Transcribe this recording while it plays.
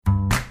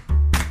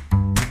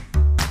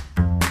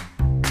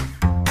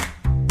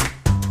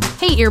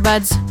Hey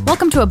earbuds,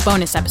 welcome to a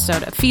bonus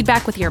episode of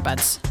Feedback with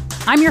Earbuds.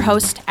 I'm your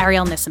host,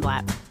 Ariel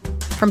Nissenblatt.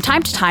 From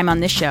time to time on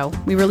this show,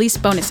 we release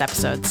bonus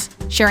episodes,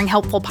 sharing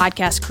helpful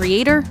podcast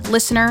creator,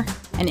 listener,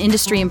 and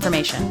industry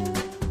information.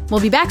 We'll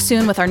be back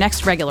soon with our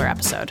next regular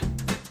episode.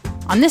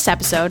 On this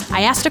episode,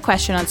 I asked a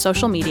question on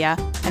social media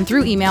and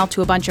through email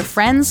to a bunch of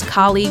friends,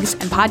 colleagues,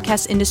 and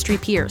podcast industry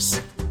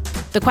peers.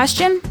 The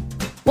question?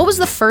 What was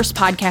the first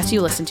podcast you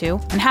listened to,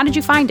 and how did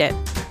you find it?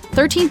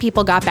 13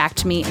 people got back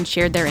to me and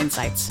shared their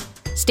insights.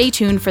 Stay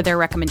tuned for their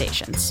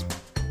recommendations.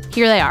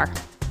 Here they are.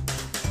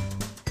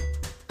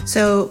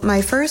 So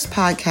my first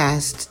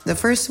podcast, the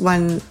first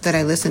one that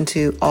I listened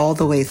to all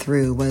the way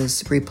through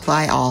was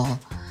Reply All.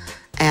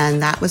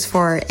 And that was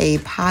for a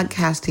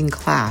podcasting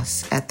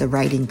class at the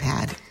Writing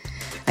Pad.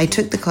 I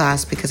took the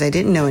class because I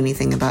didn't know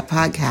anything about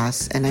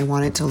podcasts and I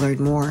wanted to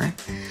learn more.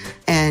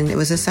 And it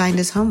was assigned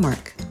as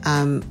homework.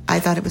 I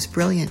thought it was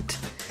brilliant.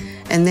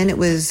 And then it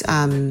was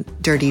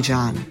Dirty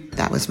John.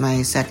 That was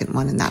my second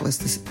one, and that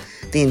was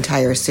the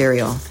entire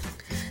serial.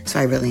 So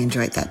I really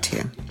enjoyed that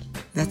too.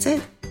 That's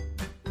it.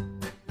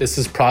 This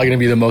is probably going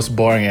to be the most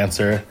boring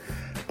answer,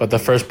 but the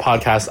first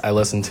podcast I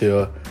listened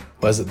to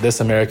was This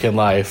American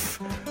Life,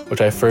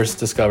 which I first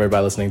discovered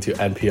by listening to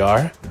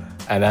NPR.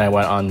 And then I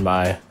went on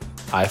my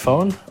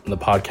iPhone, on the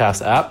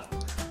podcast app,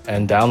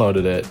 and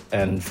downloaded it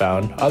and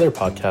found other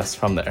podcasts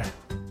from there.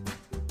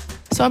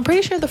 So I'm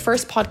pretty sure the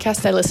first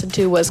podcast I listened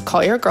to was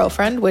Call Your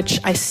Girlfriend, which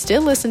I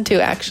still listen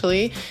to,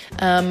 actually.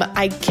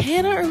 I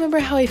cannot remember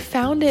how I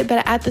found it,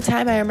 but at the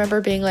time I remember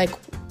being like,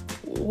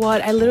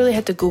 what? I literally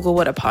had to Google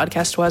what a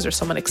podcast was, or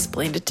someone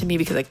explained it to me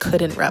because I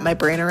couldn't wrap my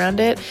brain around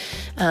it.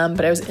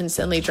 But I was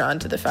instantly drawn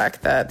to the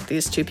fact that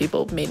these two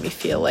people made me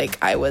feel like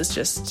I was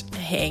just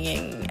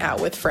hanging out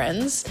with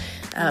friends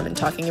and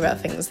talking about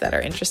things that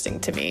are interesting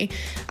to me.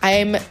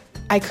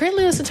 I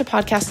currently listen to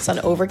podcasts on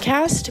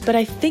Overcast, but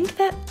I think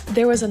that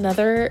there was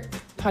another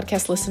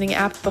podcast listening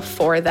app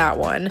before that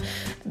one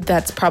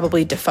that's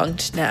probably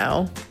defunct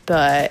now.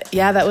 But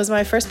yeah, that was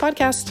my first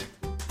podcast.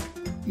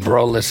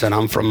 Bro, listen,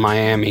 I'm from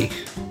Miami,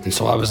 and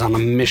so I was on a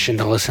mission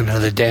to listen to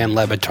the Dan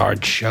Le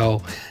Batard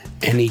show.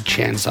 Any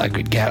chance I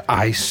could get,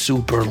 I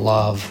super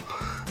love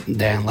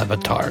Dan Le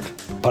Batard.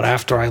 But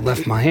after I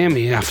left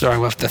Miami, after I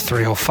left the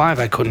 305,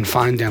 I couldn't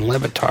find Dan Le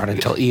Batard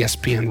until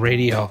ESPN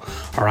Radio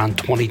around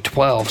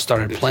 2012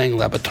 started playing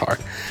Le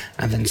Batard.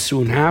 And then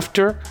soon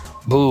after,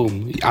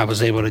 boom, I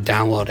was able to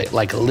download it.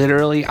 Like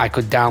literally, I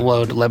could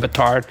download Le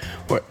Batard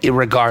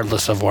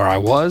regardless of where I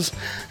was.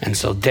 And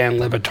so Dan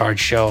Le Batard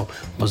show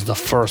was the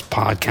first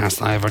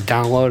podcast I ever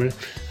downloaded.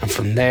 And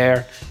from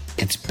there,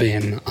 it's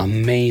been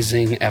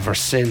amazing ever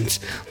since.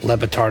 Le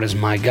Batard is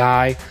my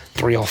guy.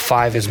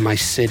 305 is my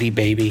city,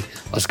 baby.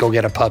 Let's go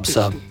get a pub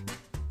sub.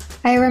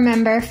 I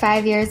remember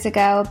 5 years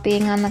ago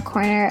being on the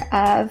corner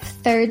of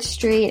 3rd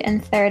Street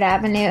and 3rd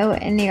Avenue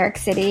in New York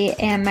City,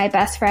 and my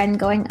best friend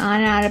going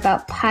on and on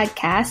about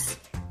podcasts,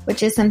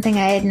 which is something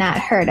I had not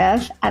heard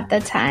of at the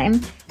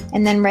time.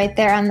 And then right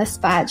there on the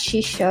spot,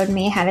 she showed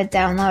me how to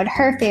download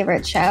her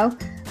favorite show,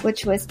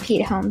 which was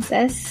Pete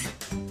Holmes's.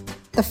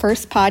 The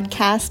first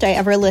podcast I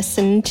ever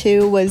listened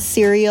to was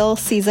Serial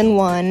Season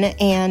 1,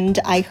 and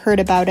I heard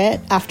about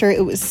it after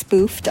it was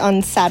spoofed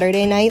on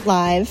Saturday Night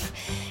Live.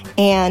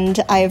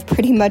 And I have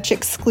pretty much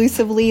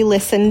exclusively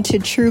listened to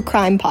true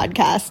crime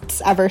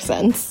podcasts ever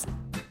since.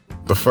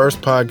 The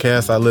first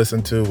podcast I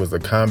listened to was the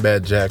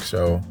Combat Jack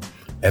Show,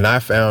 and I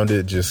found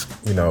it just,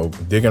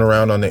 digging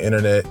around on the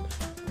internet,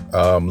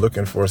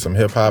 looking for some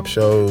hip-hop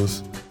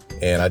shows,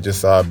 and I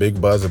just saw a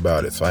big buzz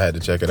about it, so I had to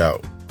check it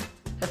out.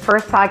 The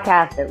first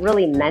podcast that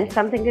really meant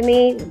something to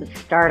me was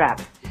Startup.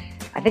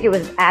 I think it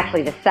was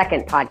actually the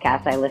second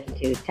podcast I listened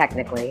to,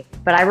 technically.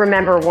 But I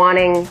remember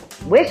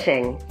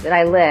wishing that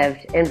I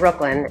lived in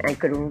Brooklyn and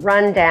could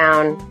run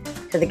down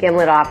to the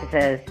Gimlet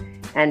offices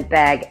and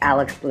beg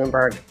Alex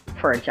Bloomberg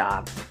for a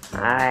job.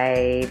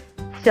 I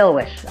still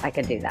wish I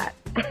could do that.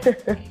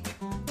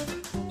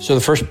 So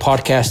the first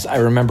podcast I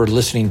remember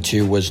listening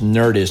to was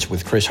Nerdist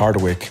with Chris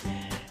Hardwick.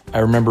 I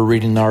remember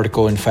reading an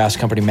article in Fast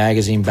Company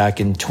magazine back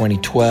in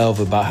 2012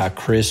 about how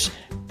Chris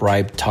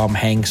bribed Tom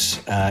Hanks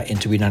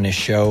into being on his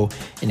show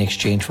in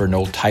exchange for an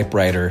old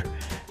typewriter.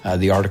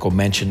 The article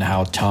mentioned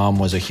how Tom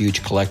was a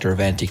huge collector of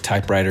antique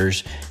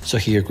typewriters, so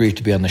he agreed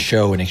to be on the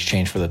show in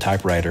exchange for the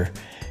typewriter.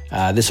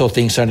 This whole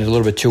thing sounded a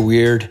little bit too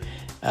weird,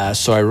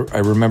 so I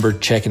remember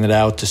checking it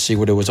out to see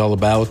what it was all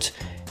about.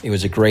 It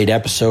was a great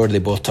episode. They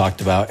both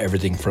talked about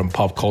everything from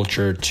pop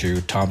culture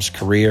to Tom's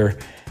career.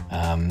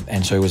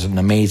 And so it was an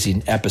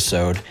amazing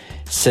episode.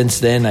 Since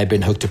then, I've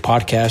been hooked to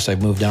podcasts.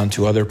 I've moved on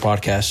to other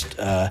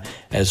podcasts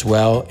as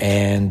well.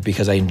 And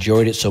because I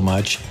enjoyed it so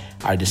much,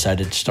 I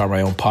decided to start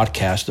my own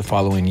podcast the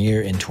following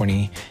year in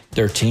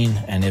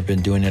 2013, and have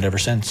been doing it ever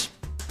since.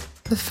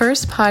 The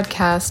first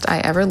podcast I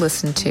ever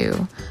listened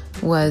to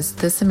was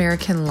This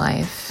American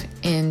Life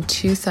in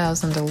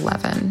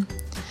 2011.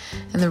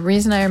 And the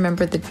reason I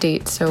remember the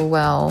date so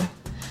well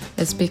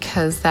is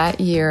because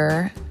that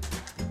year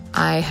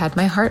I had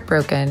my heart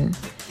broken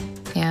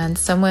And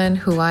someone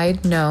who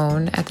I'd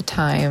known at the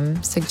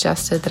time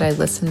suggested that I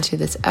listen to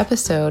this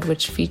episode,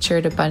 which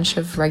featured a bunch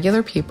of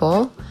regular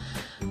people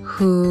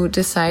who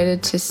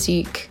decided to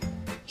seek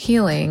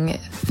healing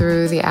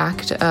through the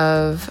act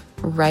of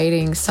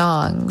writing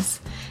songs.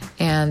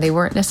 And they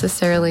weren't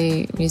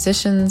necessarily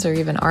musicians or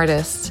even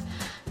artists,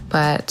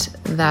 but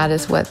that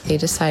is what they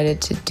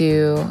decided to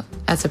do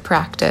as a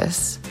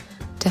practice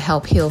to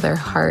help heal their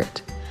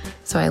heart.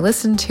 So I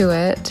listened to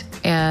it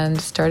and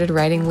started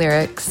writing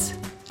lyrics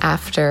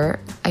after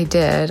I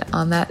did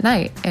on that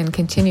night and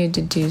continued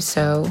to do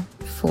so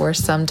for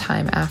some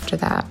time after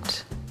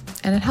that.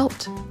 And it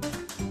helped.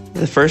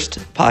 The first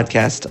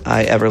podcast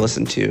I ever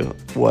listened to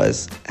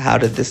was How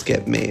Did This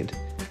Get Made?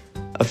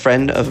 A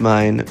friend of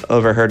mine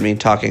overheard me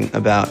talking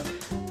about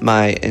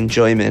my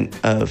enjoyment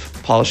of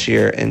Paul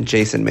Scheer and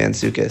Jason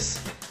Mantzoukas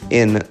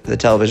in the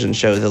television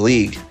show The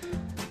League,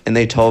 and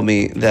they told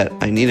me that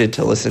I needed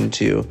to listen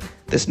to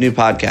this new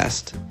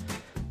podcast.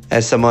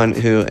 As someone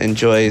who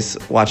enjoys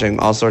watching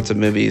all sorts of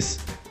movies,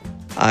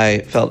 I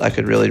felt I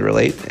could really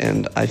relate,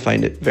 and I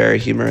find it very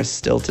humorous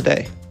still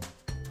today.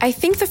 I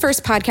think the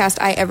first podcast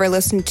I ever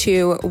listened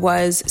to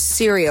was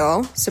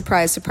Serial,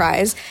 surprise,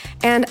 surprise,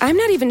 and I'm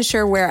not even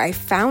sure where I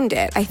found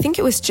it. I think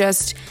it was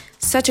just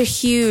such a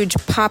huge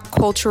pop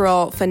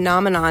cultural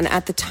phenomenon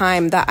at the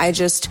time that I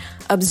just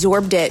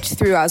absorbed it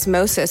through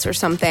osmosis or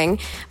something.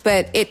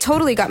 But it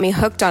totally got me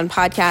hooked on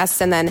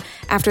podcasts. And then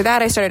after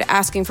that, I started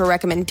asking for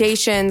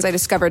recommendations. I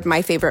discovered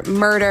My Favorite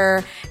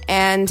Murder,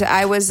 and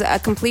I was a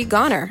complete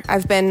goner.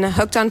 I've been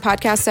hooked on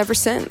podcasts ever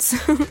since.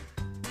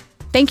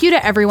 Thank you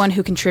to everyone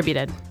who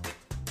contributed.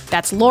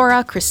 That's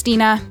Laura,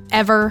 Christina,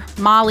 Ever,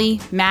 Molly,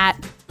 Matt,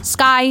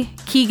 Sky,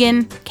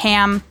 Keegan,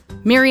 Cam,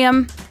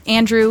 Miriam,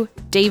 Andrew,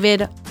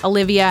 David,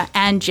 Olivia,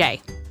 and Jay.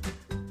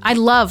 I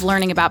love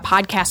learning about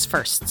podcast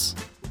firsts.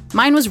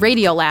 Mine was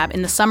Radiolab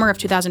in the summer of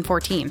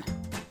 2014.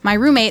 My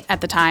roommate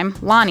at the time,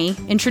 Lonnie,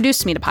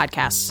 introduced me to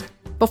podcasts.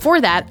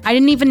 Before that, I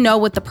didn't even know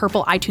what the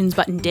purple iTunes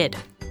button did.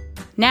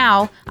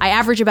 Now, I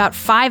average about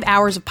 5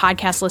 hours of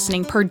podcast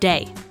listening per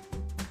day.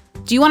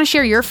 Do you want to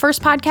share your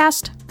first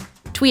podcast?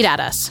 Tweet at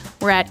us.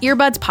 We're at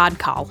Earbuds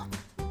Podcall.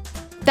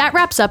 That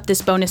wraps up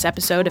this bonus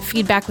episode of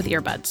Feedback with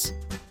Earbuds.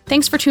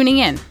 Thanks for tuning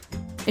in.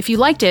 If you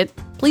liked it,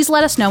 please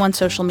let us know on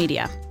social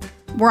media.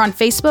 We're on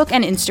Facebook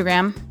and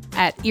Instagram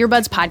at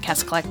Earbuds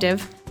Podcast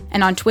Collective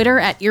and on Twitter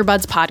at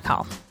Earbuds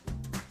Podcall.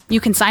 You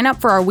can sign up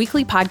for our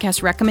weekly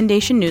podcast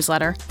recommendation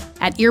newsletter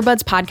at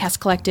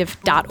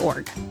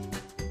earbudspodcastcollective.org.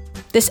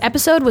 This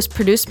episode was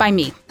produced by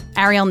me,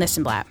 Ariel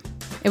Nissenblatt.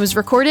 It was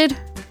recorded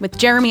with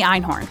Jeremy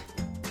Einhorn.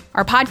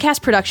 Our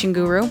podcast production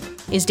guru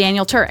is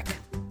Daniel Turek.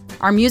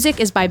 Our music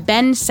is by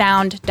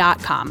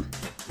bensound.com.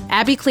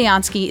 Abby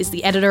Kleonsky is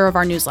the editor of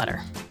our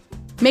newsletter.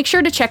 Make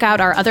sure to check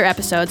out our other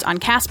episodes on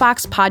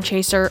CastBox,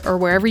 Podchaser, or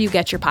wherever you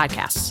get your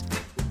podcasts.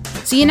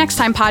 See you next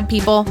time, pod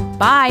people.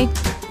 Bye.